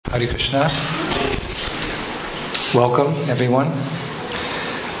Hare Krishna. Welcome, everyone.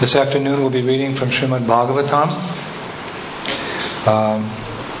 This afternoon we'll be reading from Srimad Bhagavatam.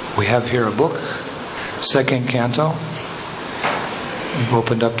 We have here a book, second Canto. We've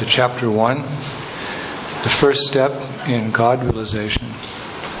opened up to chapter 1, the first step in God realization.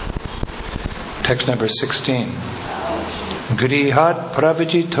 Text number 16. Grihat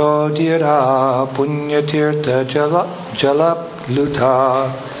pravijito dira punyatirtha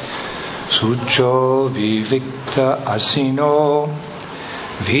jalapluta sujo vivikta asino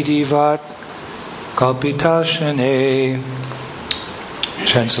vidivat kalpitashane.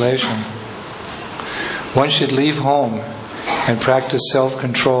 Translation. One should leave home and practice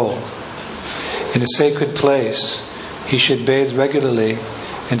self-control. In a sacred place, he should bathe regularly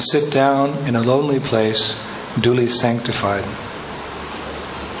and sit down in a lonely place, duly sanctified.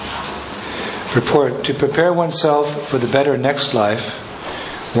 Report. To prepare oneself for the better next life,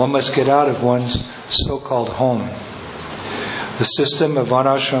 one must get out of one's so-called home. The system of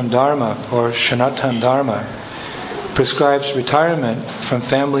Varnashram Dharma, or Sanatana Dharma, prescribes retirement from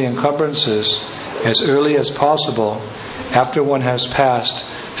family encumbrances as early as possible after one has passed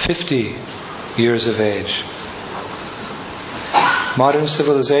 50 years of age. Modern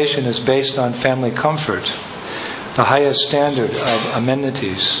civilization is based on family comfort, the highest standard of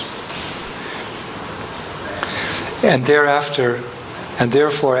amenities. And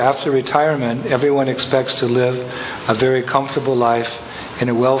therefore, after retirement, everyone expects to live a very comfortable life in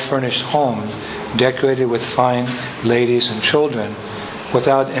a well-furnished home, decorated with fine ladies and children,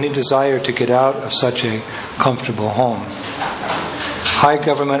 without any desire to get out of such a comfortable home. High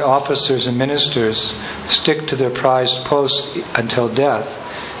government officers and ministers stick to their prized posts until death,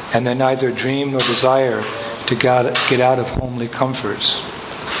 and they neither dream nor desire to get out of homely comforts.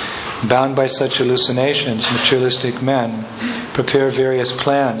 Bound by such hallucinations, materialistic men prepare various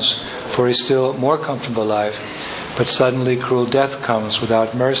plans for a still more comfortable life, but suddenly cruel death comes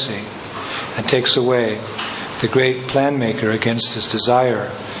without mercy and takes away the great plan maker against his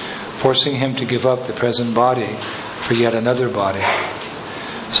desire, forcing him to give up the present body for yet another body.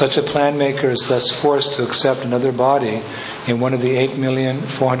 Such a plan maker is thus forced to accept another body in one of the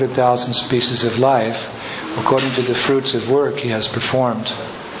 8,400,000 species of life, according to the fruits of work he has performed.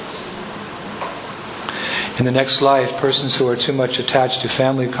 In the next life, persons who are too much attached to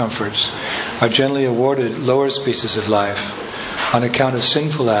family comforts are generally awarded lower species of life on account of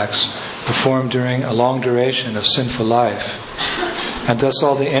sinful acts performed during a long duration of sinful life, and thus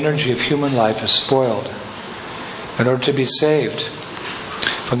all the energy of human life is spoiled. In order to be saved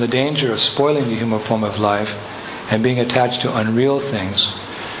from the danger of spoiling the human form of life and being attached to unreal things,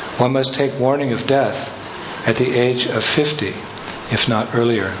 one must take warning of death at the age of 50, if not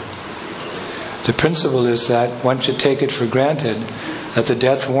earlier. The principle is that one should take it for granted that the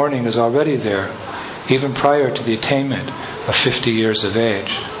death warning is already there, even prior to the attainment of 50 years of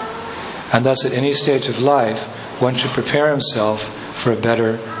age. And thus at any stage of life, one should prepare himself for a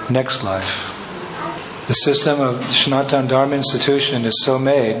better next life. The system of the Sanatana Dharma institution is so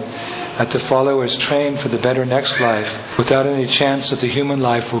made that the followers train for the better next life without any chance that the human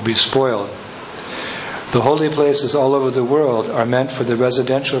life will be spoiled. The holy places all over the world are meant for the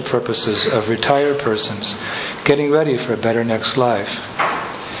residential purposes of retired persons getting ready for a better next life.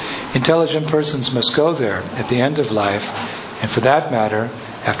 Intelligent persons must go there at the end of life, and for that matter,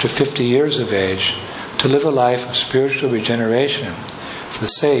 after 50 years of age, to live a life of spiritual regeneration for the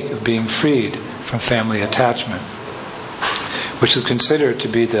sake of being freed from family attachment, which is considered to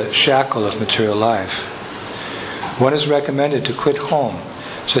be the shackle of material life. One is recommended to quit home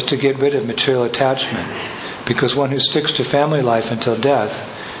just to get rid of material attachment, because one who sticks to family life until death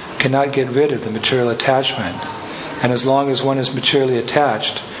cannot get rid of the material attachment, and as long as one is materially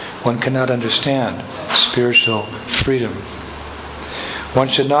attached, one cannot understand spiritual freedom. One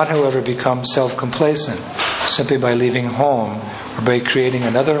should not, however, become self-complacent simply by leaving home or by creating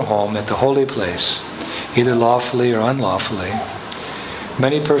another home at the holy place, either lawfully or unlawfully.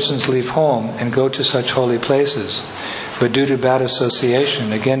 Many persons leave home and go to such holy places, but due to bad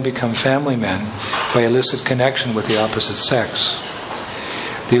association again become family men by illicit connection with the opposite sex.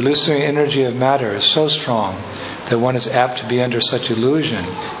 The illusory energy of matter is so strong that one is apt to be under such illusion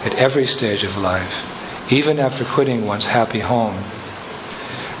at every stage of life, even after quitting one's happy home.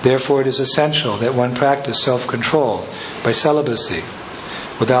 Therefore it is essential that one practice self-control by celibacy,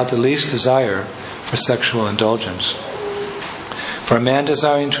 without the least desire for sexual indulgence. For a man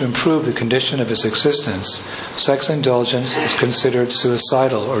desiring to improve the condition of his existence, sex indulgence is considered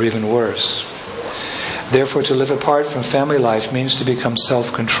suicidal or even worse. Therefore, to live apart from family life means to become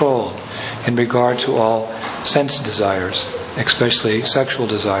self-controlled in regard to all sense desires, especially sexual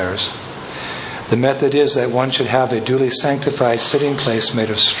desires. The method is that one should have a duly sanctified sitting place made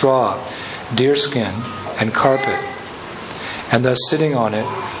of straw, deerskin, and carpet. And thus sitting on it,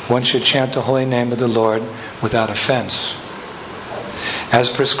 one should chant the holy name of the Lord without offense, as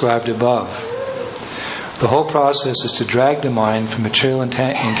prescribed above. The whole process is to drag the mind from material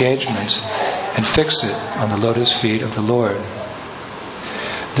engagements and fix it on the lotus feet of the Lord.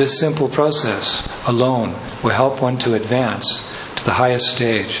 This simple process alone will help one to advance to the highest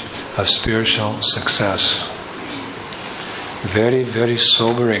stage of spiritual success. Very, very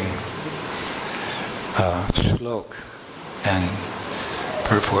sobering shlok and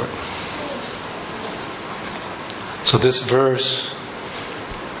purport. So this verse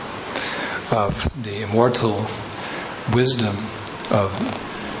of the immortal wisdom of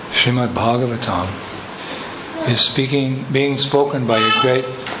Srimad Bhagavatam is being spoken by a great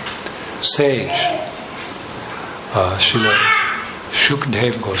sage, Srila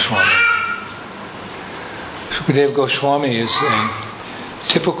Shukdev Goswami. Shukdev Goswami is a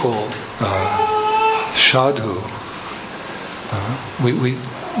typical sadhu.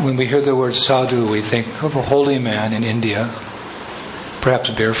 When we hear the word sadhu, we think of a holy man in India, perhaps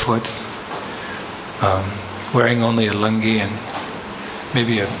barefoot, wearing only a lungi and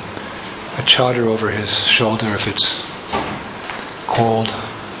maybe a chadar over his shoulder if it's cold,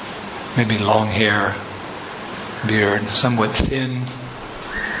 maybe long hair, beard, somewhat thin,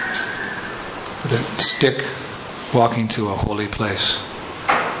 with a stick, walking to a holy place.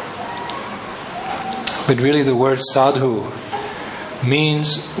 But really the word sadhu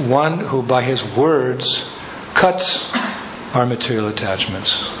means one who by his words cuts our material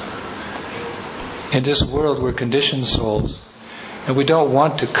attachments. In this world we're conditioned souls, and we don't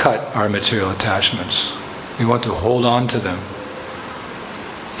want to cut our material attachments. We want to hold on to them.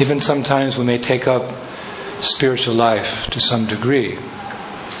 Even sometimes we may take up spiritual life to some degree.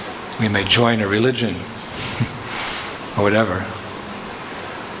 We may join a religion or whatever.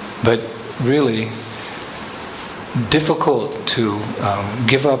 But really, difficult to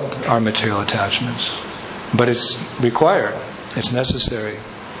give up our material attachments. But it's required. It's necessary.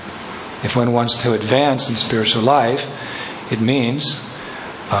 If one wants to advance in spiritual life, it means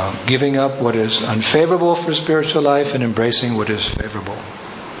giving up what is unfavorable for spiritual life and embracing what is favorable.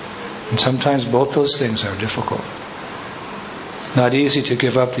 And sometimes both those things are difficult. Not easy to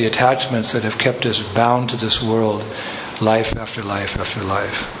give up the attachments that have kept us bound to this world, life after life after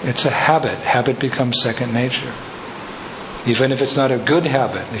life. It's a habit. Habit becomes second nature. Even if it's not a good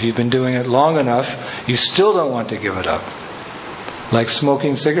habit, if you've been doing it long enough, you still don't want to give it up. Like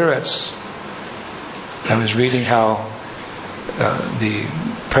smoking cigarettes. I was reading how the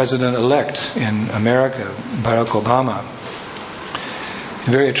president-elect in America, Barack Obama,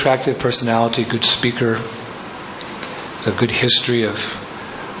 a very attractive personality, good speaker, has a good history of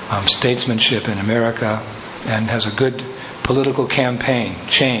statesmanship in America, and has a good political campaign,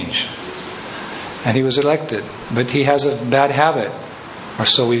 change. And he was elected, but he has a bad habit, or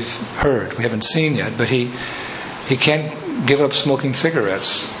so we've heard. We haven't seen yet, but he can't give up smoking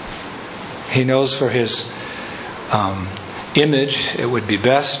cigarettes. He knows for his image it would be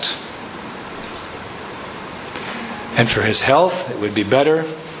best, and for his health it would be better.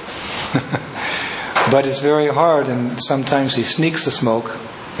 But it's very hard, and sometimes he sneaks the smoke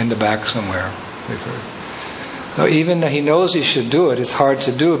in the back somewhere, we've heard. Now, even though he knows he should do it, it's hard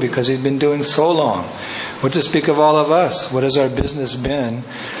to do because he's been doing so long. What to speak of all of us? What has our business been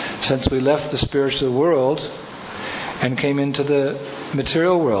since we left the spiritual world and came into the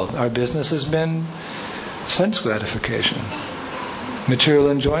material world? Our business has been sense gratification, material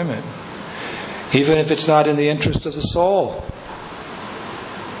enjoyment. Even if it's not in the interest of the soul.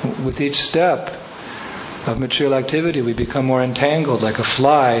 With each step of material activity, we become more entangled, like a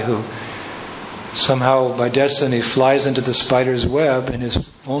fly who somehow by destiny flies into the spider's web and his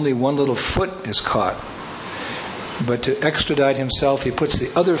only one little foot is caught. But to extradite himself, he puts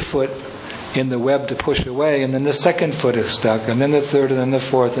the other foot in the web to push away, and then the second foot is stuck, and then the third, and then the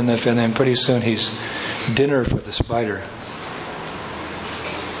fourth, and then pretty soon he's dinner for the spider.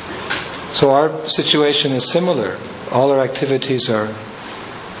 So our situation is similar. All our activities are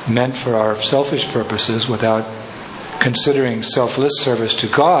meant for our selfish purposes without considering selfless service to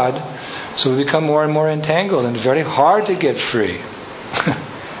God. So we become more and more entangled, and it's very hard to get free.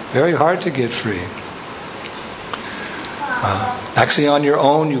 Very hard to get free. Actually on your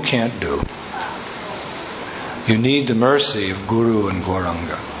own you can't do. You need the mercy of Guru and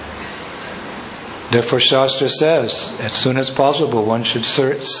Gauranga. Therefore Shastra says, as soon as possible one should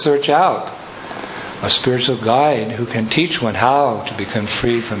search out a spiritual guide who can teach one how to become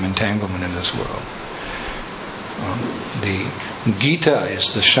free from entanglement in this world. The Gita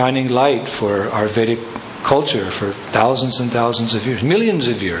is the shining light for our Vedic culture for thousands and thousands of years, millions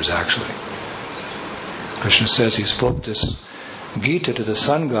of years actually. Krishna says he spoke this Gita to the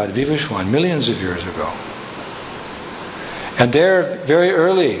sun god Vivishwan millions of years ago. And there, very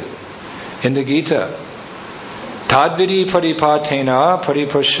early in the Gita, Tadvidi paripatena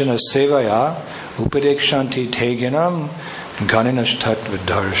pariprashana sevaya upadekshanti teganam ganinash tattva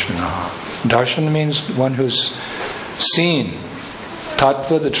darshana. Darshana means one who's seen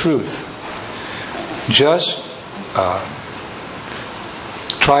tattva, the truth. Just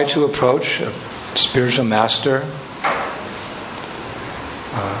try to approach a spiritual master,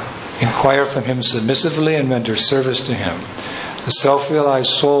 inquire from him submissively and render service to him. The self-realized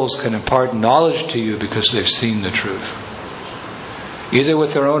souls can impart knowledge to you because they've seen the truth, either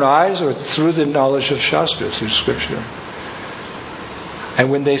with their own eyes or through the knowledge of Shastra, through Scripture. And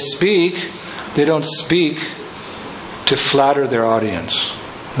when they speak, they don't speak to flatter their audience.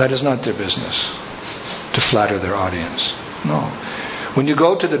 That is not their business, to flatter their audience. No. When you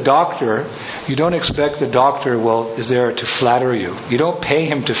go to the doctor, you don't expect the doctor, is there to flatter you. You don't pay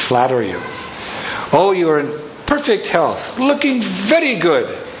him to flatter you. Oh, you are in perfect health, looking very good.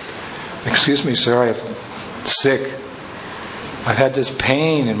 Excuse me, sir, I'm sick. I've had this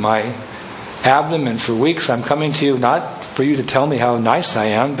pain in my abdomen for weeks. I'm coming to you not for you to tell me how nice I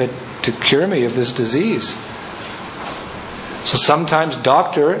am, but to cure me of this disease. So sometimes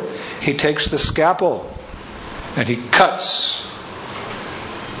doctor, he takes the scalpel and he cuts.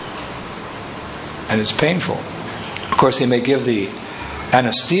 And it's painful. Of course, he may give the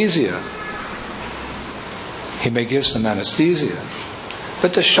anesthesia. He may give some anesthesia.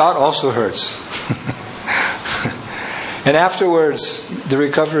 But the shot also hurts. And afterwards, the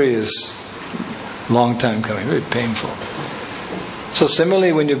recovery is a long time coming, very painful. So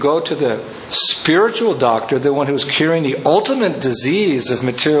similarly, when you go to the spiritual doctor, the one who's curing the ultimate disease of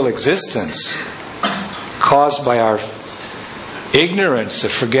material existence, caused by our ignorance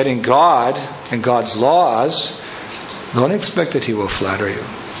of forgetting God and God's laws, don't expect that he will flatter you.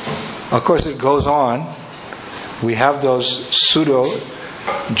 Of course, it goes on. We have those pseudo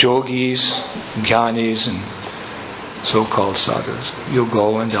yogis, jnanis, and so-called sadhus. You'll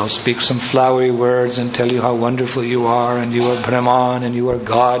go and they'll speak some flowery words and tell you how wonderful you are, and you are Brahman and you are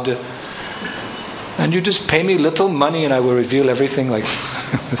God. And you just pay me little money and I will reveal everything like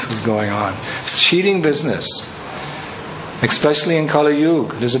this is going on. It's cheating business. Especially in Kali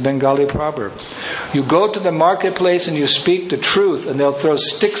Yuga. There's a Bengali proverb. You go to the marketplace and you speak the truth and they'll throw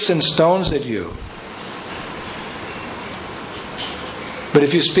sticks and stones at you. But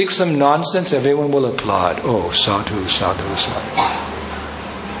if you speak some nonsense, everyone will applaud. Oh, sadhu, sadhu, sadhu.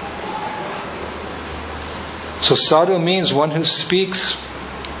 So sadhu means one who speaks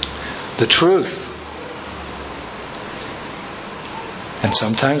the truth. And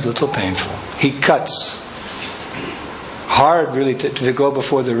sometimes a little painful. He cuts. Hard really to go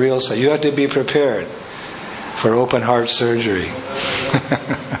before the real side. You have to be prepared for open heart surgery.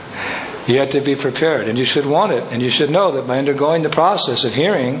 You have to be prepared, and you should want it, and you should know that by undergoing the process of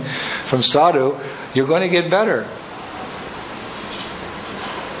hearing from sadhu, you're going to get better.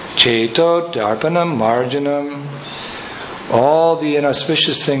 Cheto, darpanam, marjanam, all the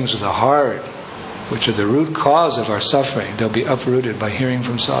inauspicious things of the heart, which are the root cause of our suffering, they'll be uprooted by hearing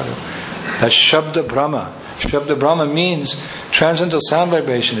from sadhu. That's Shabda Brahma. Shabda Brahma means transcendental sound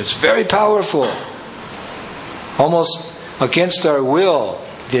vibration. It's very powerful. Almost against our will,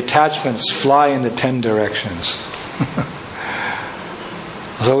 the attachments fly in the 10 directions.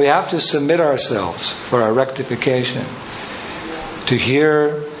 So we have to submit ourselves for our rectification, to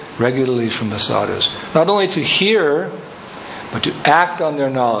hear regularly from the sadhus. Not only to hear, but to act on their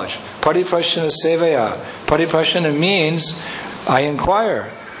knowledge. Pariprashana sevaya. Pariprashana means I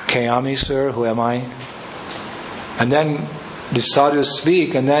inquire. Kayami, sir, who am I? And then the sadhus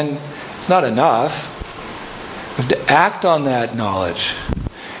speak, and then it's not enough. We have to act on that knowledge.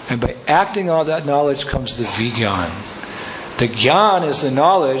 And by acting on that knowledge comes the Vijnan. The Gyan is the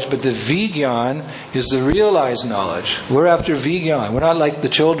knowledge, but the Vijnan is the realized knowledge. We're after Vijnan. We're not like the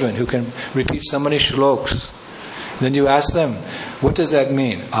children who can repeat so many shlokas. Then you ask them, what does that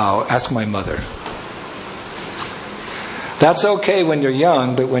mean? I'll ask my mother. That's okay when you're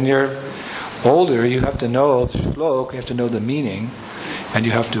young, but when you're older, you have to know the shlok, you have to know the meaning, and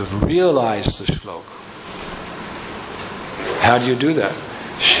you have to have realized the shlok. How do you do that?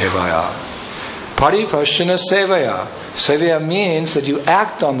 Shevaya. Paripashana sevaya. Sevaya means that you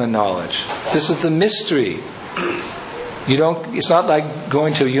act on the knowledge. This is the mystery. It's not like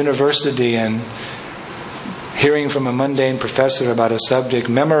going to a university and hearing from a mundane professor about a subject,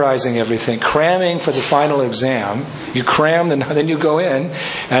 memorizing everything, cramming for the final exam. You cram and then you go in,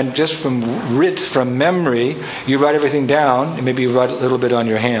 and just from memory, you write everything down, and maybe you write a little bit on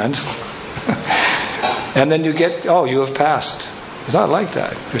your hand. And then you have passed. It's not like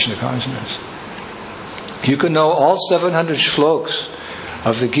that, Krishna consciousness. You can know all 700 shlokas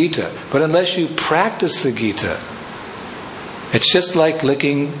of the Gita, but unless you practice the Gita, it's just like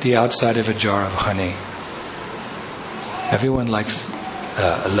licking the outside of a jar of honey. Everyone likes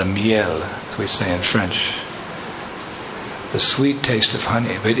la miel, as we say in French, the sweet taste of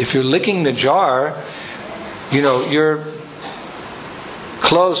honey. But if you're licking the jar, you're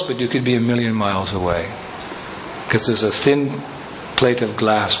close, but you could be 1,000,000 miles away, because there's a thin plate of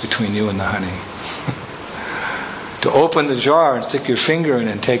glass between you and the honey. To open the jar and stick your finger in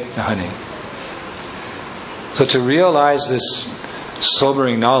and take the honey. So to realize this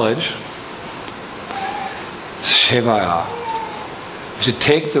sobering knowledge, Shevaya, we should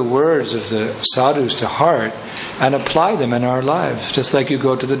take the words of the sadhus to heart and apply them in our lives. Just like you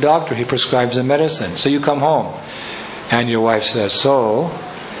go to the doctor, he prescribes a medicine. So you come home and your wife says, "So,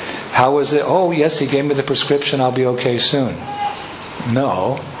 how was it?" "Oh, yes, he gave me the prescription, I'll be okay soon."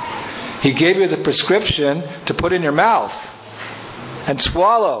 No. He gave you the prescription to put in your mouth and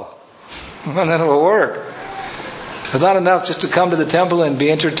swallow. And then it will work. It's not enough just to come to the temple and be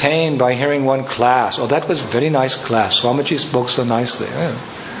entertained by hearing one class. "Oh, that was a very nice class. Swamiji spoke so nicely."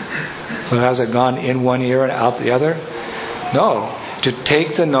 So has it gone in one ear and out the other? No. To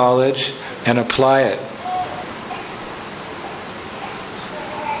take the knowledge and apply it.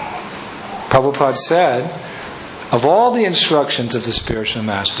 Prabhupada said, of all the instructions of the spiritual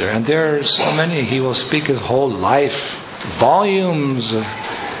master, and there are so many, he will speak his whole life, volumes of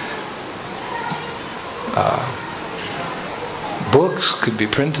books could be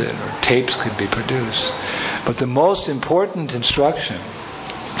printed or tapes could be produced. But the most important instruction,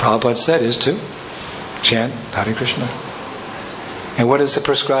 Prabhupada said, is to chant Hare Krishna. And what is the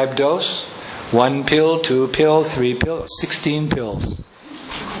prescribed dose? 1 pill, 2 pill, 3 pills, 16 pills.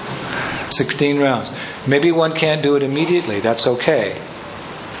 16 rounds. Maybe one can't do it immediately. That's okay.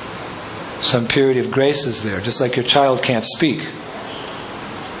 Some period of grace is there. Just like your child can't speak.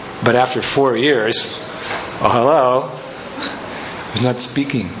 But after 4 years, oh hello, he's not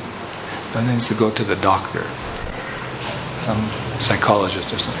speaking. Then he needs to go to the doctor. Some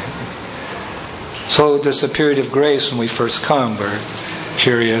psychologist or something. So there's a period of grace when we first come. We're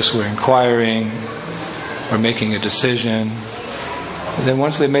curious, we're inquiring, we're making a decision. And then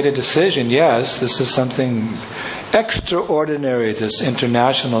once we've made a decision, yes, this is something extraordinary, this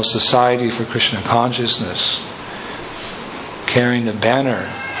International Society for Krishna Consciousness, carrying the banner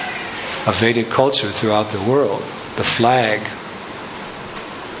of Vedic culture throughout the world, the flag,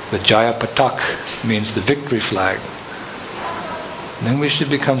 the Jaya Patak means the victory flag. And then we should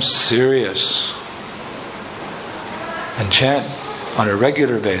become serious and chant on a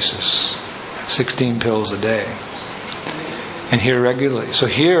regular basis, 16 pills a day. And hear regularly. So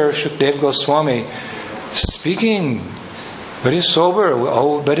here, Shukdev Goswami speaking very sober.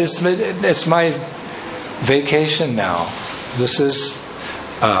 Oh, but it's my vacation now. This is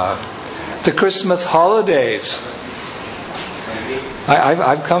the Christmas holidays.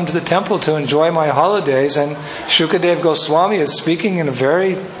 I've come to the temple to enjoy my holidays, and Shukadev Goswami is speaking in a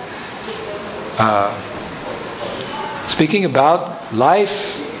very speaking about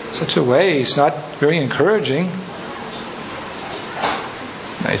life in such a way. He's not very encouraging.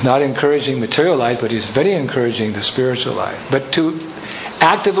 He's not encouraging material life, but he's very encouraging the spiritual life. But to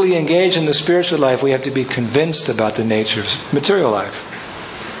actively engage in the spiritual life, we have to be convinced about the nature of material life.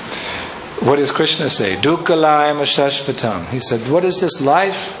 What does Krishna say? Dukkalayam ashashvatam. He said, what is this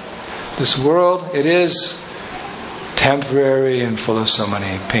life, this world? It is temporary and full of so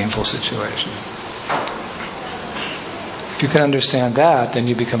many painful situations. If you can understand that, then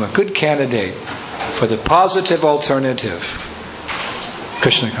you become a good candidate for the positive alternative,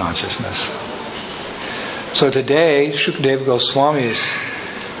 Krishna consciousness. So today, Shukdev Goswami is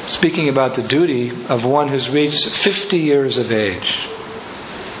speaking about the duty of one who's reached 50 years of age.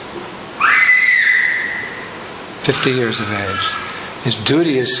 50 years of age. His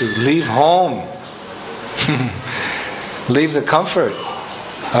duty is to leave home. Leave the comfort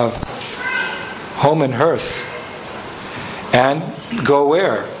of home and hearth. And go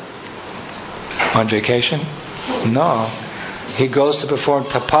where? On vacation? No. He goes to perform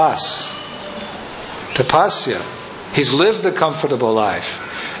tapas. Tapasya. He's lived the comfortable life.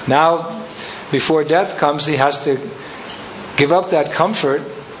 Now, before death comes, he has to give up that comfort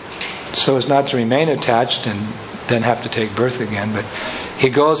so as not to remain attached and then have to take birth again. But He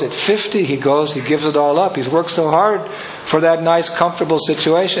goes at 50, he gives it all up. He's worked so hard for that nice, comfortable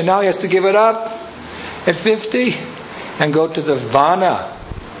situation. Now he has to give it up at 50 and go to the vana,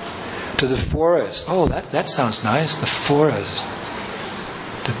 to the forest. Oh, that sounds nice, the forest.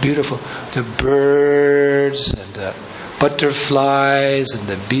 The beautiful, the birds and the butterflies and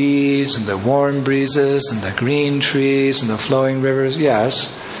the bees and the warm breezes and the green trees and the flowing rivers.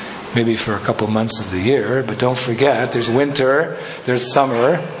 Yes, maybe for a couple months of the year, but don't forget, there's winter, there's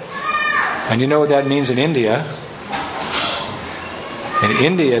summer. And you know what that means in India? In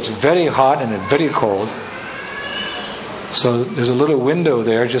India, it's very hot and it's very cold. So there's a little window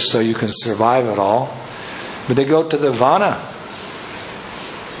there just so you can survive it all. But they go to the vana.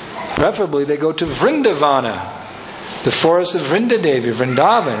 Preferably they go to Vrindavana, the forest of Vrindadevi,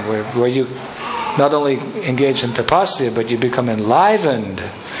 Vrindavan, where you not only engage in tapasya, but you become enlivened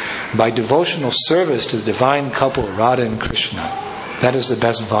by devotional service to the divine couple, Radha and Krishna. That is the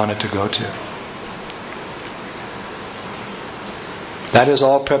best vana to go to. That is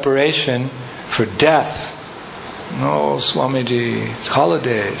all preparation for death. No, Swamiji, it's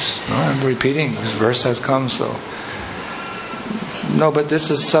holidays. No, I'm repeating, this verse has come, so... No, but this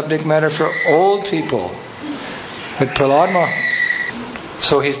is subject matter for old people. But Prahlad,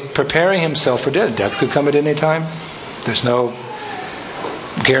 so he's preparing himself for death. Death could come at any time. There's no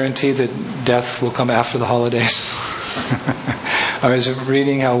guarantee that death will come after the holidays. I was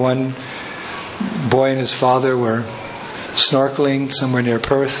reading how one boy and his father were snorkeling somewhere near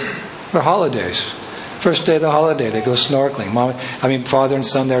Perth for holidays. First day of the holiday, they go snorkeling. Father and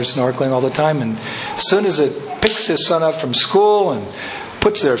son, they're snorkeling all the time. And as soon as it picks his son up from school and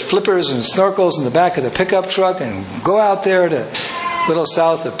puts their flippers and snorkels in the back of the pickup truck and go out there to little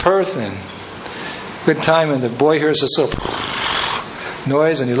south of Perth, and good time, and the boy hears this little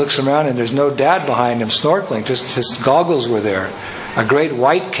noise and he looks around and there's no dad behind him snorkeling, just his goggles were there. A great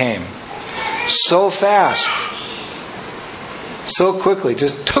white came so fast, so quickly,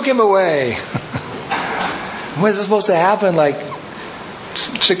 just took him away. When is this supposed to happen? Like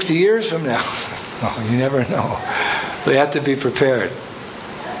 60 years from now? Oh, you never know. So you have to be prepared.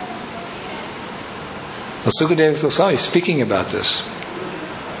 Well, Sukadeva Goswami is speaking about this.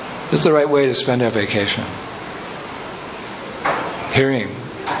 This is the right way to spend our vacation. Hearing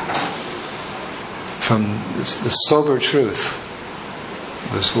from the sober truth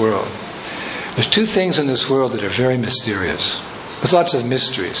of this world. There's two things in this world that are very mysterious. There's lots of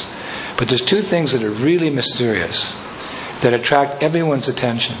mysteries. But there's two things that are really mysterious, that attract everyone's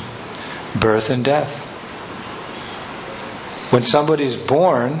attention. Birth and death. When somebody's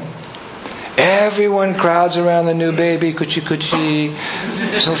born, everyone crowds around the new baby, kuchi,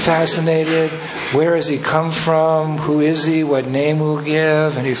 so fascinated. Where has he come from? Who is he? What name we'll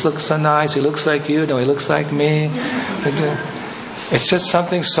give? And he looks so nice. He looks like you. No, he looks like me. It's just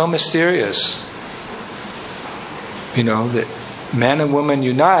something so mysterious. You know, that man and woman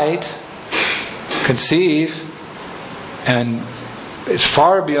unite, conceive, and it's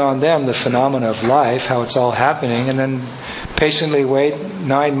far beyond them, the phenomena of life, how it's all happening, and then patiently wait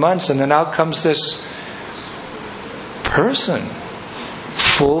 9 months, and then out comes this person,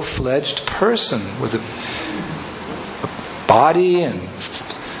 full-fledged person with a body and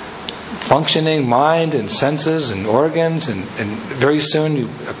functioning mind and senses and organs, and very soon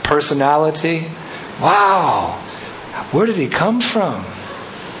a personality. Wow! Where did he come from?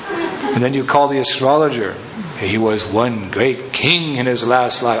 And then you call the astrologer. He was one great king in his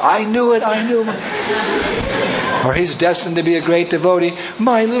last life. I knew it. Or he's destined to be a great devotee.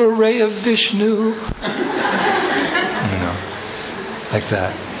 My little ray of Vishnu. Like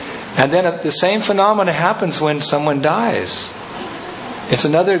that. And then the same phenomena happens when someone dies. It's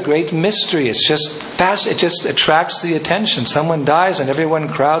another great mystery. It's just fast. It just attracts the attention. Someone dies and everyone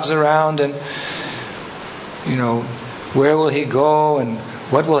crowds around, and where will he go and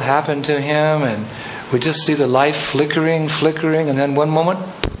what will happen to him, and we just see the life flickering, and then one moment,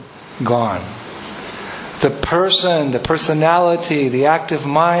 gone. The person, the personality, the active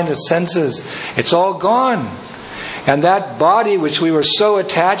mind, the senses, it's all gone. And that body which we were so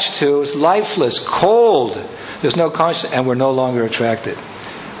attached to is lifeless, cold. There's no consciousness, and we're no longer attracted.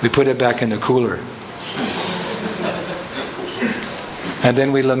 We put it back in the cooler. And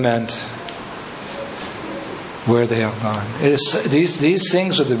then we lament where they have gone. It is, these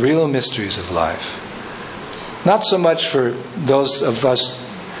things are the real mysteries of life. Not so much for those of us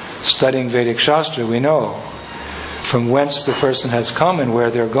studying Vedic Shastra, we know from whence the person has come and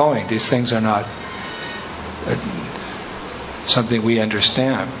where they're going. These things are not something we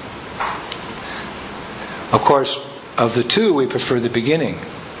understand. Of course, of the two, we prefer the beginning.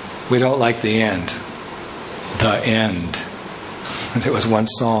 We don't like the end. The end. There was one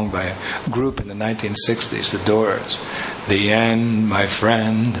song by a group in the 1960s, The Doors. The end, my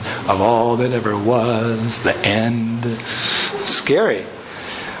friend, of all that ever was. The end. Scary.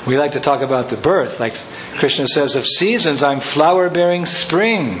 We like to talk about the birth. Like Krishna says, of seasons, I'm flower-bearing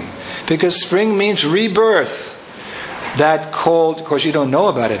spring. Because spring means rebirth. That cold, of course you don't know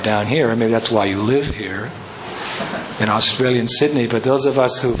about it down here. Maybe that's why you live here in Australia and Sydney. But those of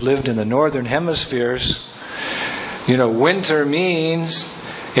us who've lived in the northern hemispheres, winter means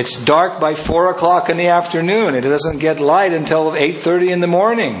it's dark by 4 o'clock in the afternoon. It doesn't get light until 8:30 in the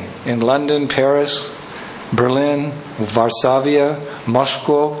morning. In London, Paris, Berlin, Varsavia,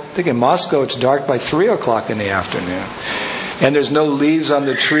 Moscow. I think in Moscow it's dark by 3 o'clock in the afternoon. And there's no leaves on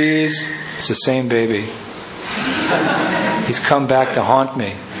the trees. It's the same baby. He's come back to haunt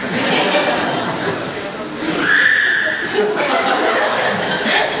me.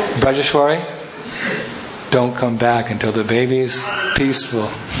 Brajeshwari, don't come back until the baby's peaceful.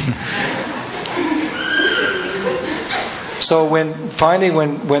 So when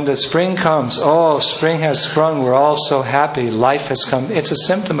the spring comes, spring has sprung, we're all so happy, life has come. It's a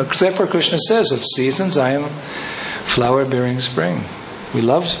symptom. Therefore Krishna says, of seasons I am flower-bearing spring. We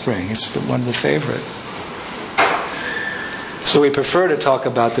love spring. It's one of the favorite. So we prefer to talk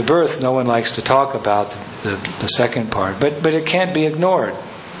about the birth. No one likes to talk about the second part. But it can't be ignored.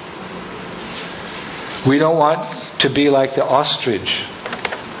 We don't want to be like the ostrich.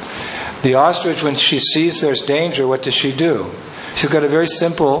 The ostrich, when she sees there's danger, what does she do? She's got a very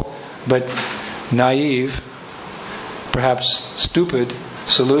simple but naive, perhaps stupid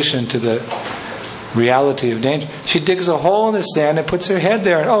solution to the reality of danger. She digs a hole in the sand and puts her head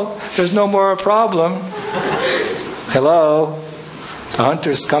there, and there's no more a problem. Hello? The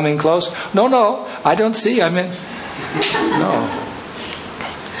hunter's coming close. No, I don't see. No.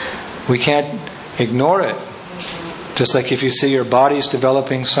 We can't ignore it. Just like if you see your body's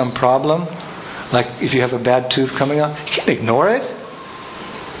developing some problem, like if you have a bad tooth coming out, you can't ignore it.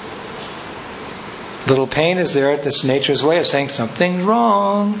 Little pain is there. That's nature's way of saying something's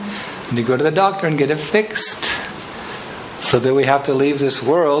wrong. And you go to the doctor and get it fixed. So that we have to leave this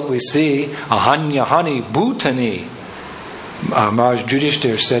world, we see ahanyahani bhutani. Maharaj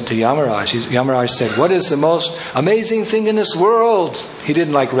Yudhishthira said to Yamaraj said, what is the most amazing thing in this world? He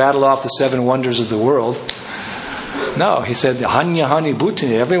didn't rattle off the 7 wonders of the world. No, he said, ahanyahani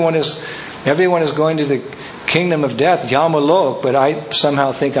bhutani. Everyone is going to the kingdom of death, Yamalok, but I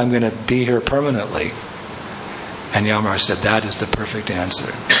somehow think I'm going to be here permanently. And Yamaraj said, that is the perfect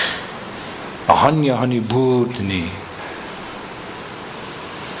answer. Ahanyahani bhutani.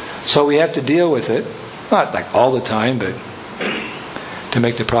 So we have to deal with it, not all the time, but to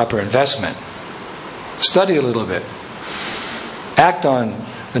make the proper investment. Study a little bit. Act on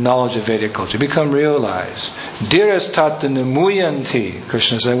the knowledge of Vedic culture. Become realized. Dhiras tatta nimuyanti.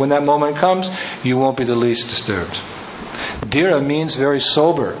 Krishna said, when that moment comes, you won't be the least disturbed. Dhira means very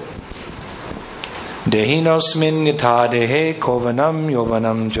sober. Dehinosmin yata dehe kovanam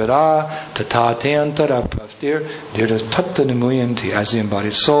yovanam jara tatate antara pravdir dhiras tatta nimuyanti. As the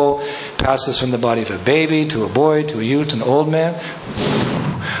embodied soul passes from the body of a baby to a boy to a youth, an old man,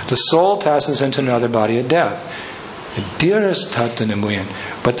 the soul passes into another body at death. Dhiras tatta nimuyanti.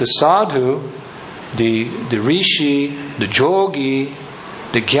 But the sadhu, the rishi, the jogi,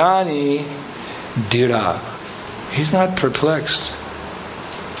 the jnani, dhira, he's not perplexed.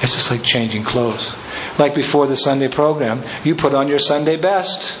 It's just like changing clothes. Like before the Sunday program, you put on your Sunday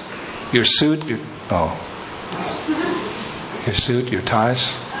best. Your suit, your suit, your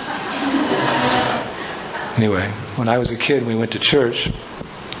ties. Anyway, when I was a kid, we went to church,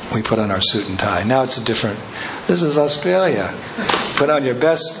 we put on our suit and tie. Now it's this is Australia. Put on your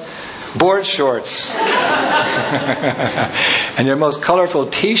best board shorts and your most colorful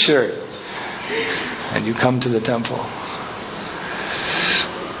t-shirt, and you come to the temple.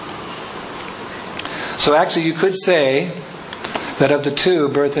 So actually you could say that of the two,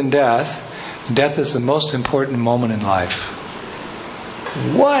 birth and death is the most important moment in life.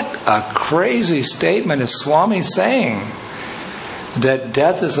 What a crazy statement is Swami saying? That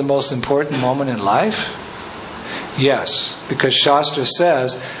death is the most important moment in life? Yes, because Shastra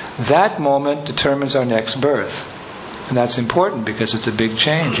says that moment determines our next birth. And that's important because it's a big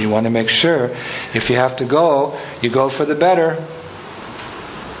change. You want to make sure if you have to go, you go for the better.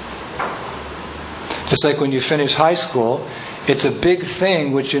 Just like when you finish high school, it's a big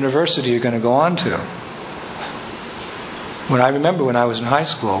thing which university you're going to go on to. I remember when I was in high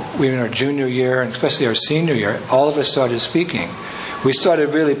school, we were in our junior year and especially our senior year, all of us started speaking. We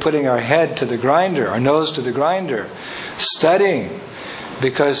started really putting our head to the grinder, our nose to the grinder, studying,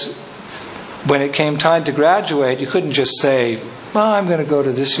 because when it came time to graduate, you couldn't just say, well, I'm going to go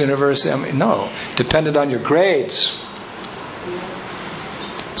to this university. No, it depended on your grades.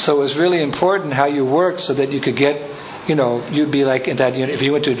 So it was really important how you worked so that you could get, you'd be like in that. If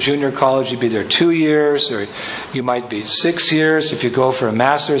you went to a junior college, you'd be there 2 years, or you might be 6 years. If you go for a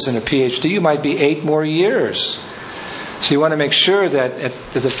master's and a PhD, you might be 8 more years. So you want to make sure that at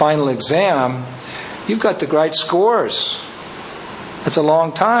the final exam, you've got the right scores. That's a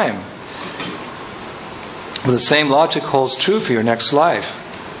long time. Well, the same logic holds true for your next life.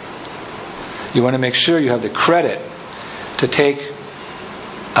 You want to make sure you have the credit to take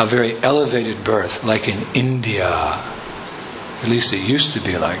a very elevated birth, like in India. At least it used to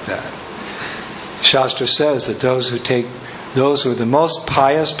be like that. Shastra says that those who are the most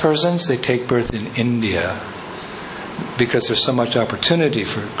pious persons, they take birth in India, because there's so much opportunity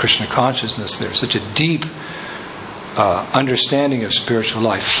for Krishna consciousness there, such a deep understanding of spiritual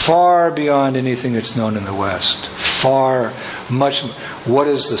life, far beyond anything that's known in the West. Much. What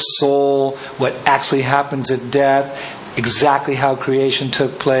is the soul? What actually happens at death? Exactly how creation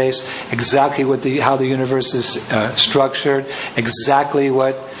took place, exactly how the universe is structured, exactly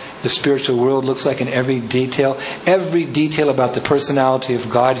what the spiritual world looks like in every detail about the personality of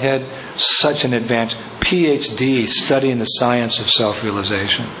Godhead. Such an advanced PhD studying the science of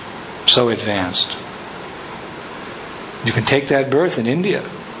self-realization, so advanced. You can take that birth in India,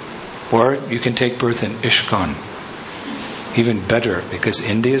 or you can take birth in ISKCON. Even better, because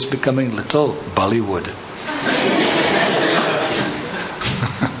India is becoming little Bollywood.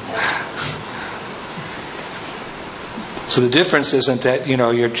 So the difference isn't that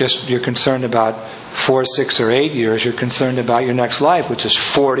you're concerned about 4, 6, or 8 years. You're concerned about your next life, which is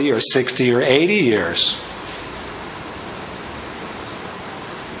 40 or 60 or 80 years.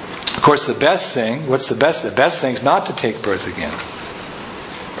 Of course, the best thing? The best thing is not to take birth again.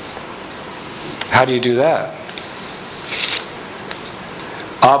 How do you do that?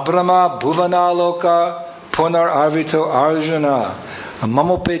 Abrama bhuvana loka punar arvito arjuna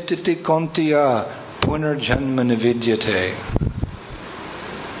mamopetiti kontiya punarjanma nividyate.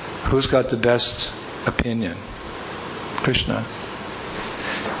 Who's got the best opinion? Krishna.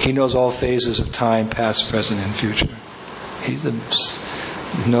 He knows all phases of time, past, present, and future. He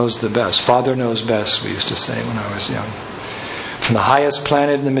knows the best. Father knows best, we used to say when I was young. From the highest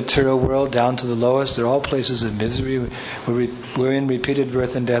planet in the material world down to the lowest, they're all places of misery wherein repeated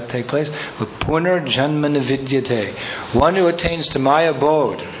birth and death take place. But punar janma nividyate. One who attains to my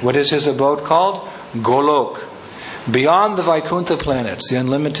abode. What is his abode called? Golok. Beyond the Vaikuntha planets, the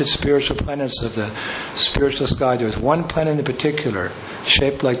unlimited spiritual planets of the spiritual sky, there's one planet in particular,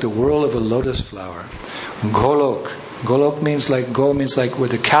 shaped like the whorl of a lotus flower. Golok. Golok means like where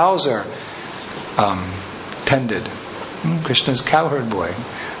the cows are tended. Krishna's cowherd boy.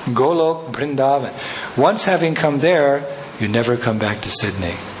 Golok Vrindavan. Once having come there, you never come back to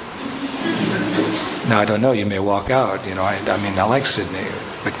Sydney. Now I don't know, you may walk out, I like Sydney.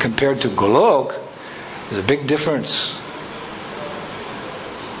 But compared to Golok, there's a big difference.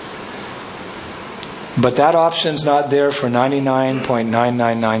 But that option's not there for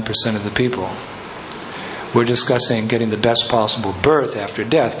 99.999% of the people. We're discussing getting the best possible birth after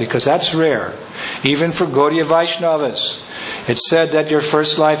death, because that's rare. Even for Gaudiya Vaishnavas. It's said that your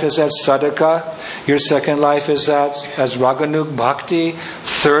first life is as Sadhaka, your second life is as Raganuk Bhakti,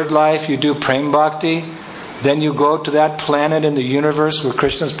 third life you do Prem Bhakti, then you go to that planet in the universe where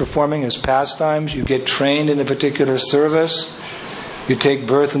Krishna is performing his pastimes, you get trained in a particular service, you take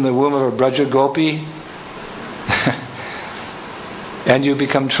birth in the womb of a Braja Gopi, and you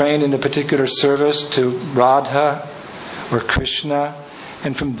become trained in a particular service to Radha or Krishna,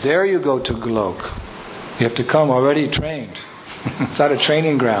 and from there you go to Golok. You have to come already trained. It's not a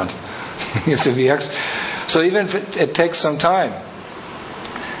training ground. You have to be so even if it takes some time.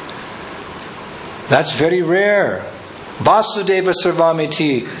 That's very rare. Vasudeva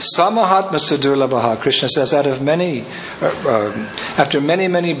Sarvamiti Samahatma Sudurlabhaha. Krishna says, after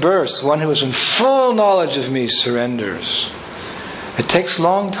many births, one who is in full knowledge of me surrenders. It takes a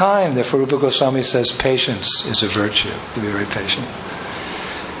long time. Therefore Rupa Goswami says patience is a virtue, to be very patient.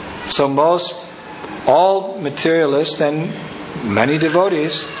 So all materialists and many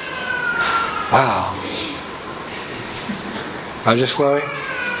devotees, wow. Rajeshwari,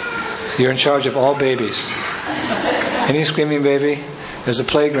 you're in charge of all babies. Any screaming baby, there's a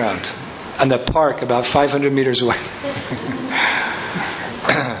playground and the park about 500 meters away.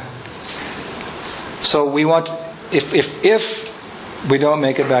 So we want, if we don't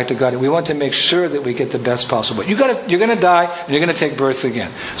make it back to God, we want to make sure that we get the best possible. You're going to die and you're going to take birth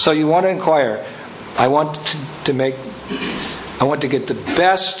again. So you want to inquire, I want to get the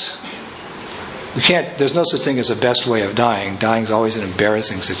best There's no such thing as a best way of dying. Dying is always an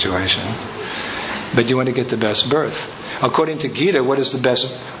embarrassing situation. But you want to get the best birth. According to Gita, what's the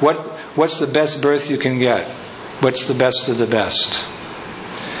best birth you can get? What's the best of the best?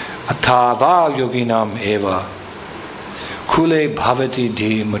 Atava yoginam eva kule bhavati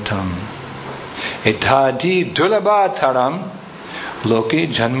di mutam etadi dulabha taram loki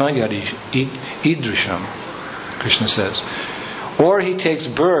janma yadi idrisham. Krishna says. Or he takes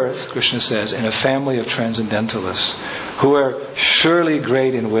birth, Krishna says, in a family of transcendentalists who are surely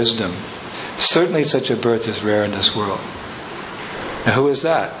great in wisdom. Certainly such a birth is rare in this world. Now who is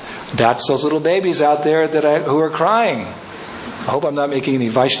that? That's those little babies out there who are crying. I hope I'm not making any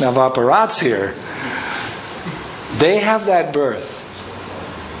Vaishnava apparats here. They have that birth.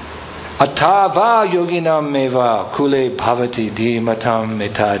 Atava yoginam meva kule bhavati di matam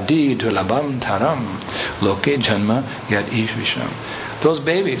metadi dulabam taram loke janma yad ishvisham. Those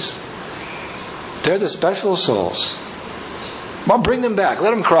babies, they're the special souls. Well, bring them back. Let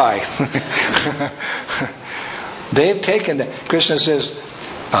them cry. They've taken that. Krishna says,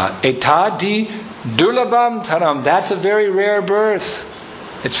 etadi dulabam taram. That's a very rare birth.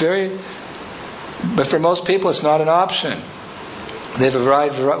 But for most people, it's not an option. They have a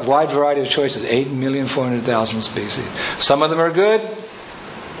wide variety of choices. 8,400,000 species. Some of them are good.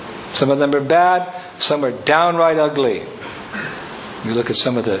 Some of them are bad. Some are downright ugly. You look at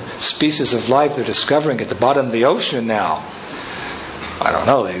some of the species of life they're discovering at the bottom of the ocean now. I don't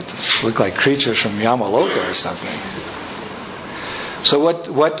know. They look like creatures from Yamaloka or something. So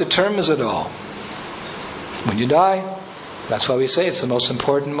what determines it all? When you die. That's why we say it's the most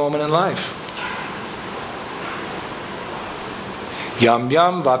important moment in life. Yam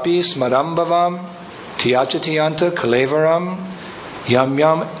yam vapi smaram bhavam tiyachatiyanta kalevaram yam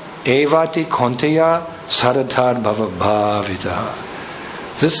yam evati konteya saratad bhava bhavita.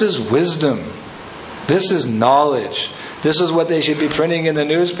 This is wisdom. This is knowledge. This is what they should be printing in the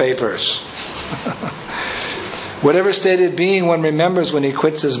newspapers. Whatever state of being one remembers when he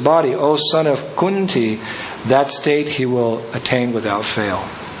quits his body, O son of Kunti, that state he will attain without fail.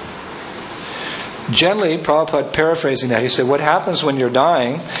 Generally, Prabhupada paraphrasing that, he said, what happens when you're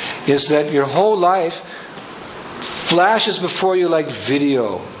dying is that your whole life flashes before you like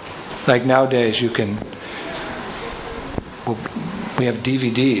video. Like nowadays we have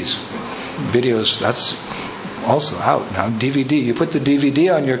DVDs. Videos, that's also out now. DVD. You put the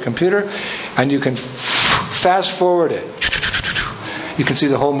DVD on your computer and you can fast forward it. You can see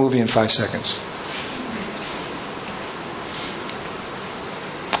the whole movie in 5 seconds.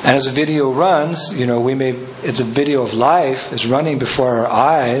 And as the video runs, it's a video of life, is running before our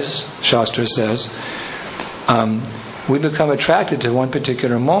eyes, Shastra says. We become attracted to one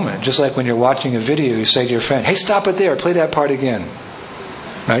particular moment. Just like when you're watching a video, you say to your friend, hey, stop it there, play that part again.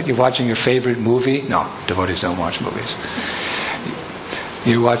 Right? You're watching your favorite movie. No, devotees don't watch movies.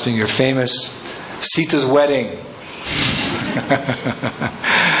 You're watching your famous Sita's wedding.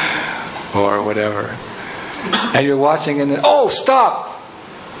 Or whatever. And you're watching and then, oh, stop!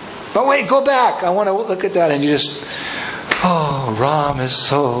 But wait, go back. I want to look at that. And you just, Ram is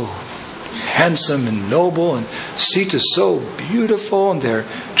so handsome and noble, and Sita is so beautiful, and their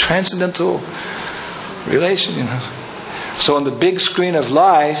transcendental relation, So on the big screen of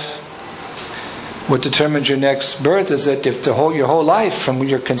life, what determines your next birth is that if your whole life, from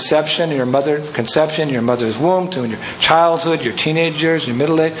your conception, your mother's womb, to your childhood, your teenage years, your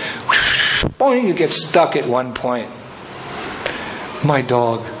middle age, boing, you get stuck at one point. My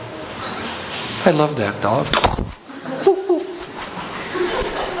dog. I love that dog.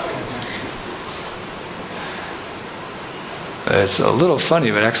 It's a little funny,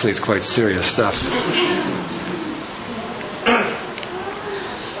 but actually it's quite serious stuff.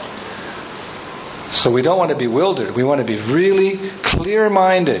 So we don't want to be bewildered. We want to be really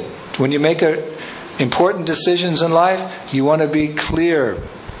clear-minded. When you make important decisions in life, you want to be clear.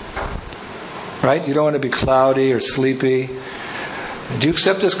 Right? You don't want to be cloudy or sleepy. Do you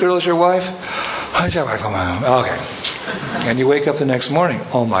accept this girl as your wife? Okay. And you wake up the next morning.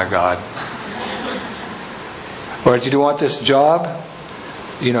 Oh my God. Or do you want this job?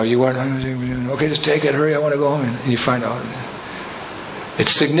 You weren't, okay, just take it, hurry, I want to go home. And you find out.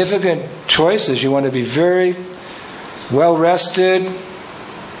 It's significant choices. You want to be very well rested,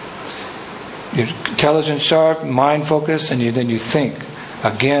 your intelligence sharp, mind focused, and then you think.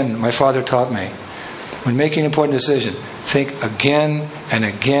 Again, my father taught me, when making an important decision, think again and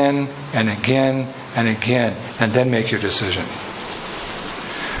again and again and again, and then make your decision.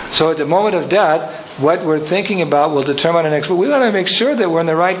 So at the moment of death, what we're thinking about will determine our next. We want to make sure that we're in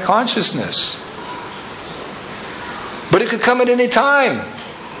the right consciousness. But it could come at any time.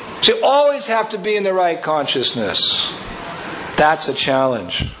 So you always have to be in the right consciousness. That's a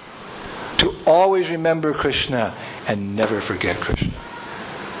challenge. To always remember Krishna and never forget Krishna.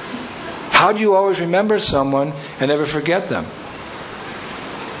 How do you always remember someone and never forget them?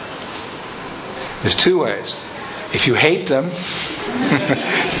 There's two ways. If you hate them,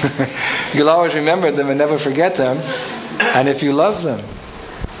 you'll always remember them and never forget them. And if you love them,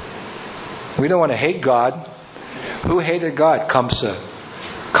 we don't want to hate God. Who hated God? Kamsa.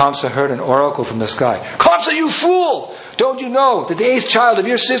 Kamsa heard an oracle from the sky. Kamsa, you fool! Don't you know that the 8th child of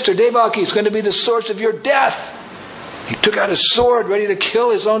your sister Devaki is going to be the source of your death? He took out his sword ready to kill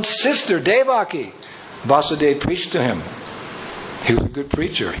his own sister Devaki. Vasudeva preached to him. He was a good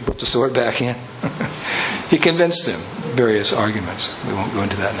preacher. He put the sword back in. He convinced him. Various arguments. We won't go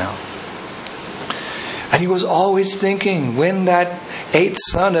into that now. And he was always thinking, when that 8th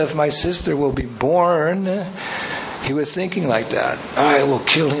son of my sister will be born, he was thinking like that. I will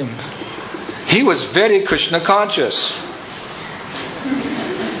kill him. He was very Krishna conscious.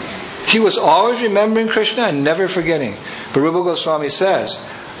 He was always remembering Krishna and never forgetting. But Rupa Goswami says,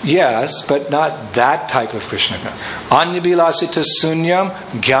 yes, but not that type of Krishna. Anyabilasita sunyam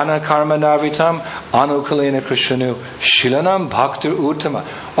jnana karma narvitam anukalena krishnanu shilanam bhaktir uttama.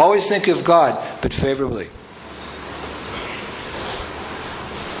 Always think of God, but favorably.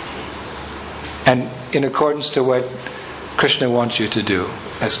 And in accordance to what Krishna wants you to do,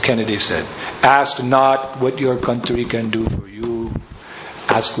 as Kennedy said, ask not what your country can do for you.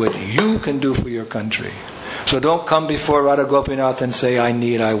 Ask what you can do for your country. So don't come before Radha Gopinath and say,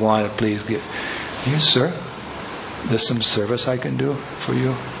 I want, please give. Yes, sir. There's some service I can do for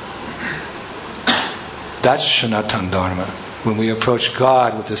you. That's Sanatana Dharma. When we approach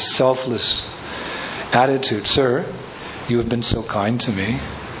God with this selfless attitude, sir, you have been so kind to me.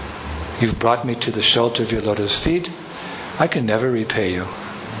 You've brought me to the shelter of your lotus feet. I can never repay you.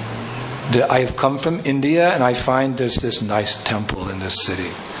 I have come from India and I find there's this nice temple in this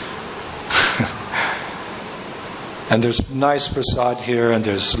city. And there's nice prasad here, and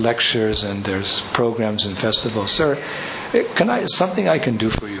there's lectures, and there's programs and festivals. Sir, something I can do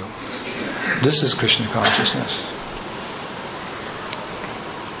for you? This is Krishna consciousness.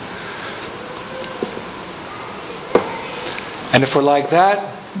 And if we're like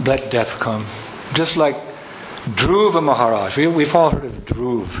that, let death come. Just like Dhruva Maharaj. We've all heard of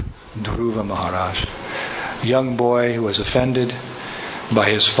Dhruva Maharaj. A young boy who was offended by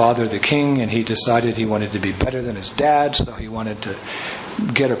his father, the king, and he decided he wanted to be better than his dad, so he wanted to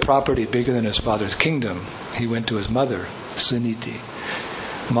get a property bigger than his father's kingdom. He went to his mother, Suniti.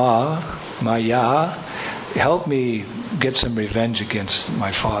 Maya, help me get some revenge against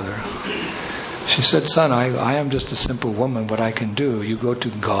my father. She said, son, I am just a simple woman. What I can do, you go to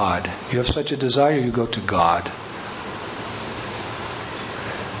God. You have such a desire, you go to God.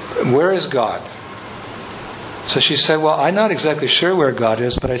 Where is God? So she said, well, I'm not exactly sure where God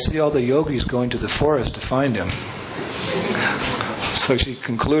is, but I see all the yogis going to the forest to find him. So she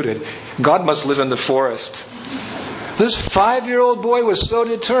concluded, God must live in the forest. This 5-year-old boy was so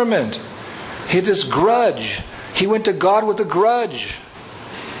determined. He had this grudge. He went to God with a grudge.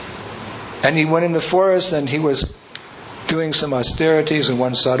 And he went in the forest and he was doing some austerities, and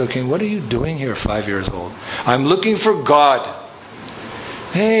one sadhu came, what are you doing here, 5 years old? I'm looking for God.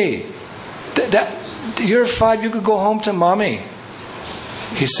 Hey, you're 5, you could go home to mommy.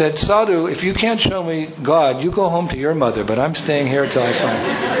 He said, Sadhu, if you can't show me God, you go home to your mother, but I'm staying here till I find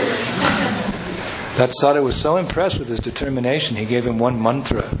him. That sadhu was so impressed with his determination, he gave him one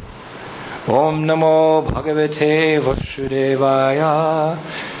mantra. Om Namo Bhagavate Vasudevaya.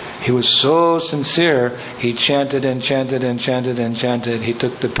 He was so sincere, he chanted and chanted and chanted and chanted. He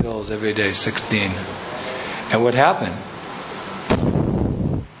took the pills every day, 16. And what happened?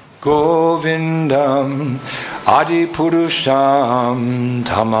 Govindam Adi Purusham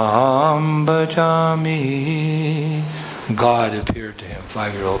Tamam Bhajami. God appeared to him,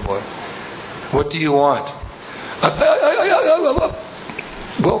 5-year-old boy. What do you want?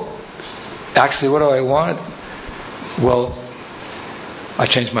 Well, actually, what do I want? Well, I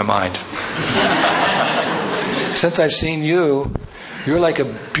changed my mind. Since I've seen you, you're like a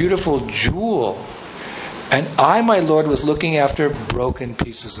beautiful jewel. And I, my Lord, was looking after broken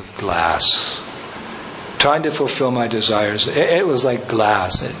pieces of glass, trying to fulfill my desires. It was like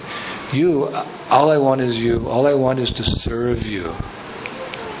glass. All I want is you. All I want is to serve you.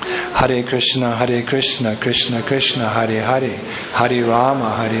 Hare Krishna, Krishna Krishna, Hare Hare, Hare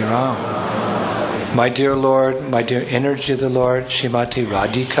Rama, Hare Rama. My dear Lord, my dear energy of the Lord, Shrimati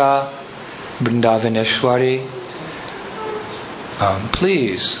Radhika, Vrindavaneshwari,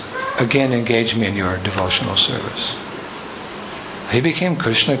 please, again, engage me in your devotional service. He became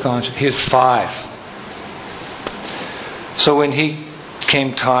Krishna conscious. He was 5. So when he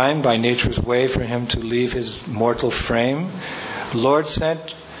came time by nature's way for him to leave his mortal frame, Lord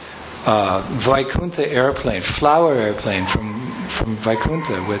sent Vaikuntha airplane, flower airplane from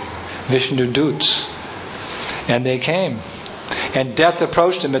Vaikuntha with Vishnu Doots. And they came. And death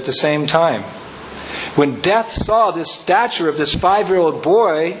approached him at the same time. When death saw this stature of this 5-year-old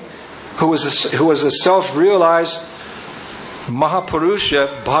boy who was a self-realized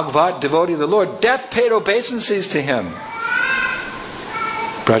Mahapurusha, Bhagavat, devotee of the Lord, death paid obeisances to him.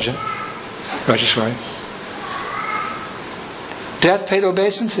 Rajeshwari. Death paid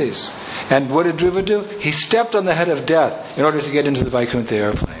obeisances. And what did Dhruva do? He stepped on the head of death in order to get into the Vaikuntha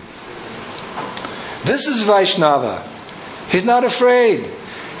airplane. This is Vaishnava. He's not afraid.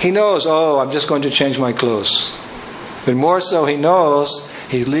 He knows, I'm just going to change my clothes. But more so, he knows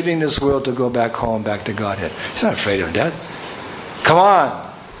he's leaving this world to go back home, back to Godhead. He's not afraid of death. Come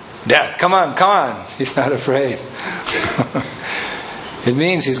on, death, come on. He's not afraid. It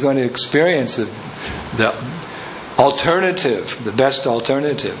means he's going to experience the alternative, the best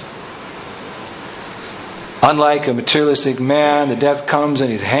alternative. Unlike a materialistic man, the death comes and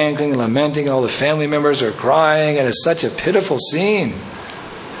he's hankering and lamenting, and all the family members are crying, and it's such a pitiful scene.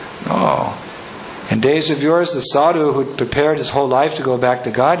 Oh. In days of yours, the sadhu who'd prepared his whole life to go back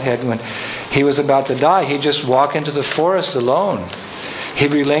to Godhead, when he was about to die, he'd just walk into the forest alone.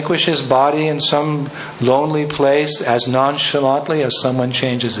 He'd relinquish his body in some lonely place as nonchalantly as someone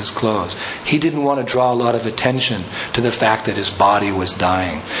changes his clothes. He didn't want to draw a lot of attention to the fact that his body was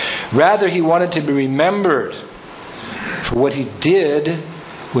dying. Rather, he wanted to be remembered for what he did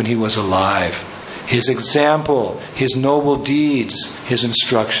when he was alive. His example, his noble deeds, his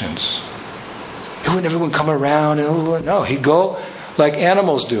instructions. He wouldn't everyone come around and no, he'd go like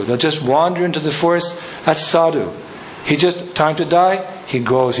animals do. They'll just wander into the forest. That's sadhu. He just, time to die, he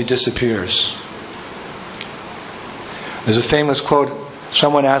goes, he disappears. There's a famous quote.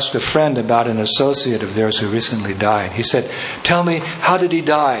 Someone asked a friend about an associate of theirs who recently died. He said, "Tell me, how did he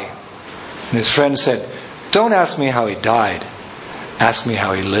die?" And his friend said, "Don't ask me how he died. Ask me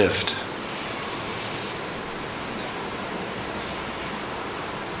how he lived."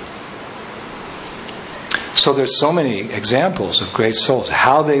 So there's so many examples of great souls,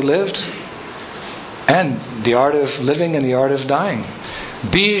 how they lived, and the art of living and the art of dying.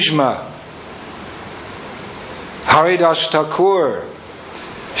 Bhishma, Haridas Thakur,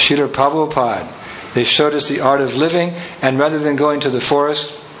 Srila Prabhupada, they showed us the art of living, and rather than going to the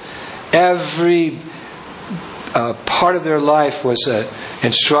forest, every part of their life was an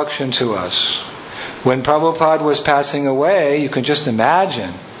instruction to us. When Prabhupada was passing away, you can just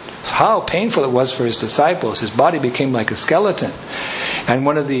imagine how painful it was for his disciples. His body became like a skeleton. And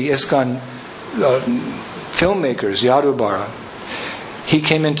one of the ISKCON filmmakers, Yadubara, he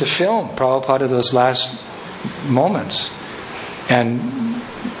came in to film Prabhupada those last moments. And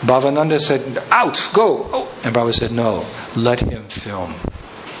Bhavananda said, "Out, go!" Oh. And Prabhupada said, "No, let him film.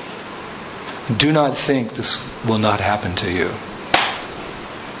 Do not think this will not happen to you."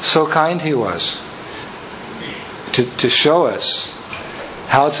 So kind he was to show us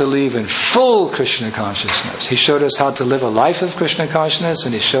how to live in full Krishna consciousness. He showed us how to live a life of Krishna consciousness,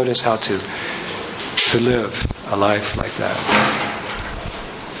 and he showed us how to live a life like that.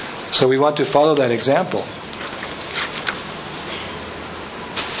 So we want to follow that example.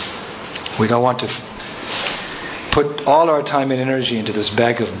 We don't want to put all our time and energy into this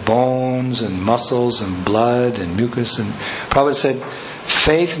bag of bones and muscles and blood and mucus. And Prabhupada said,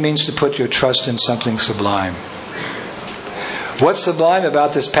 faith means to put your trust in something sublime. What's sublime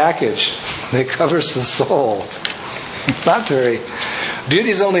about this package that covers the soul? Not very. Beauty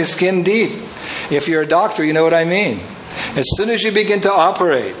is only skin deep. If you're a doctor, you know what I mean. As soon as you begin to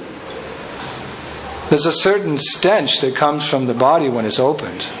operate, there's a certain stench that comes from the body when it's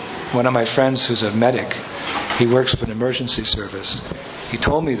opened. One of my friends who's a medic, he works for an emergency service. He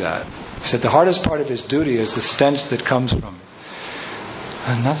told me that. He said the hardest part of his duty is the stench that comes from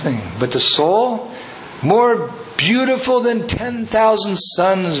nothing. But the soul, more beautiful than 10,000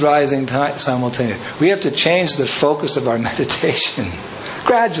 suns rising simultaneously. We have to change the focus of our meditation.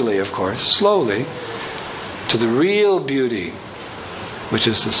 Gradually, of course, slowly, to the real beauty, which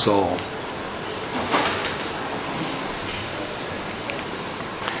is the soul.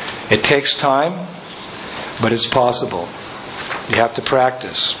 It takes time, but it's possible. You have to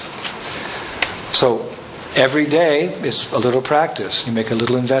practice. So, every day is a little practice. You make a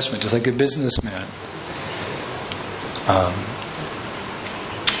little investment, just like a businessman.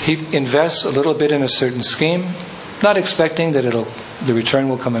 He invests a little bit in a certain scheme, not expecting that the return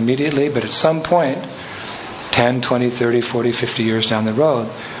will come immediately, but at some point 10, 20, 30, 40, 50 years down the road,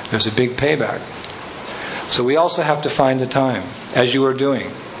 there's a big payback. So we also have to find the time, as you are doing,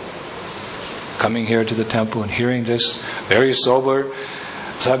 coming here to the temple and hearing this very sober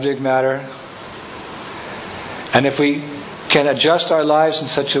subject matter. And if we can adjust our lives in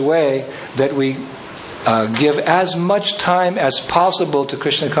such a way that we give as much time as possible to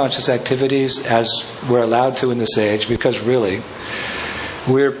Krishna conscious activities as we're allowed to in this age, because really,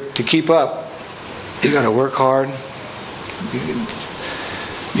 to keep up, you got to work hard.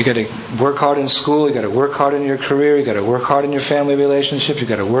 You got to work hard in school. You got to work hard in your career. You got to work hard in your family relationships. You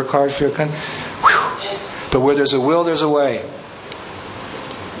got to work hard for your country. But where there's a will, there's a way.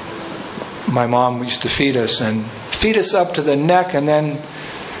 My mom used to feed us up to the neck, and then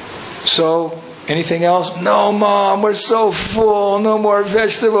so anything else? No, Mom, we're so full. No more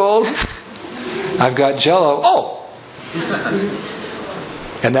vegetables. I've got Jell-O. Oh,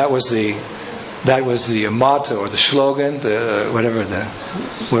 and that was the motto or the slogan,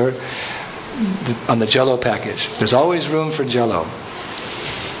 on the Jell-O package. There's always room for Jell-O.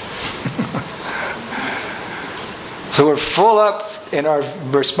 So we're full up in our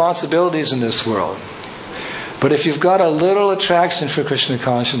responsibilities in this world. But if you've got a little attraction for Krishna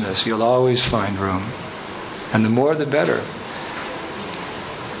consciousness, you'll always find room. And the more the better.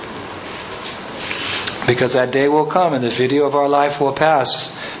 Because that day will come and the video of our life will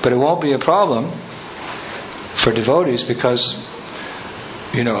pass. But it won't be a problem for devotees, because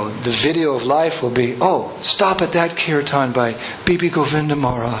the video of life will be, stop at that kirtan by Bibi Govinda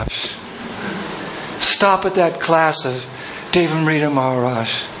Maharaj. Stop at that class of Devamrita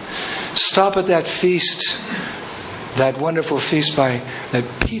Maharaj. Stop at that feast, that wonderful feast that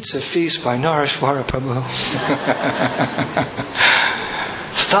pizza feast by Nareshwara Prabhu.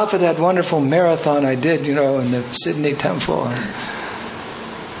 Stop at that wonderful marathon I did, in the Sydney temple.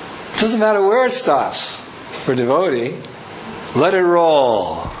 It doesn't matter where it stops for devotee. Let it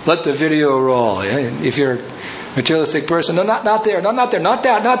roll. Let the video roll. Yeah? If you're a materialistic person, no, not there. No, not there. Not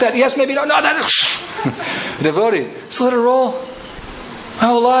that. Yes, maybe. No, not that. Devotee, just let it roll. My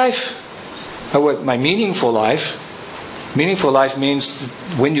whole life. My meaningful life. Meaningful life means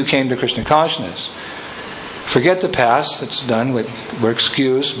when you came to Krishna consciousness. Forget the past. It's done. We're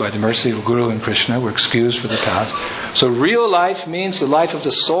excused by the mercy of Guru and Krishna. We're excused for the past. So real life means the life of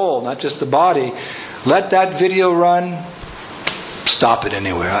the soul, not just the body. Let that video run. Stop it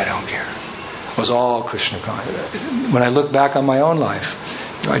anywhere. I don't care. It was all Krishna consciousness. When I look back on my own life,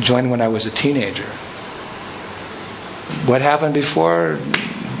 I joined when I was a teenager. What happened before?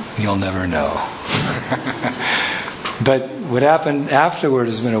 You'll never know. But what happened afterward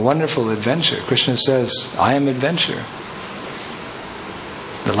has been a wonderful adventure. Krishna says, I am adventure.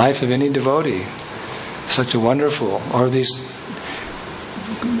 The life of any devotee. Such a wonderful. Or these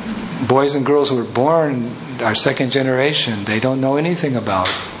boys and girls who were born, our second generation, they don't know anything about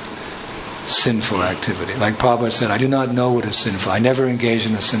sinful activity. Like Prabhupada said, I do not know what is sinful. I never engage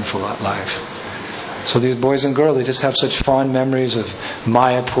in a sinful life. So these boys and girls, they just have such fond memories of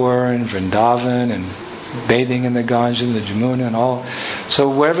Mayapur and Vrindavan and bathing in the Ganges and the Jamuna and all. So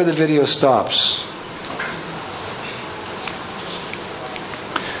wherever the video stops.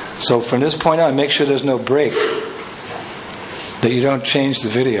 So from this point on, make sure there's no break. That you don't change the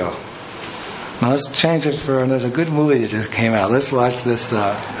video. Now let's change it there's a good movie that just came out. Let's watch this,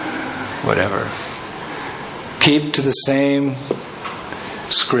 whatever. Keep to the same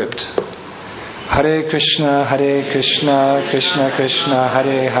script. Hare Krishna, Krishna Krishna,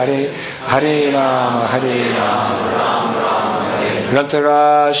 Hare Hare, Hare Rama, Rama Hare.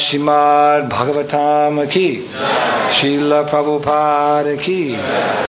 Grantara Srimad Bhagavatam ki, Srila Prabhupada ki.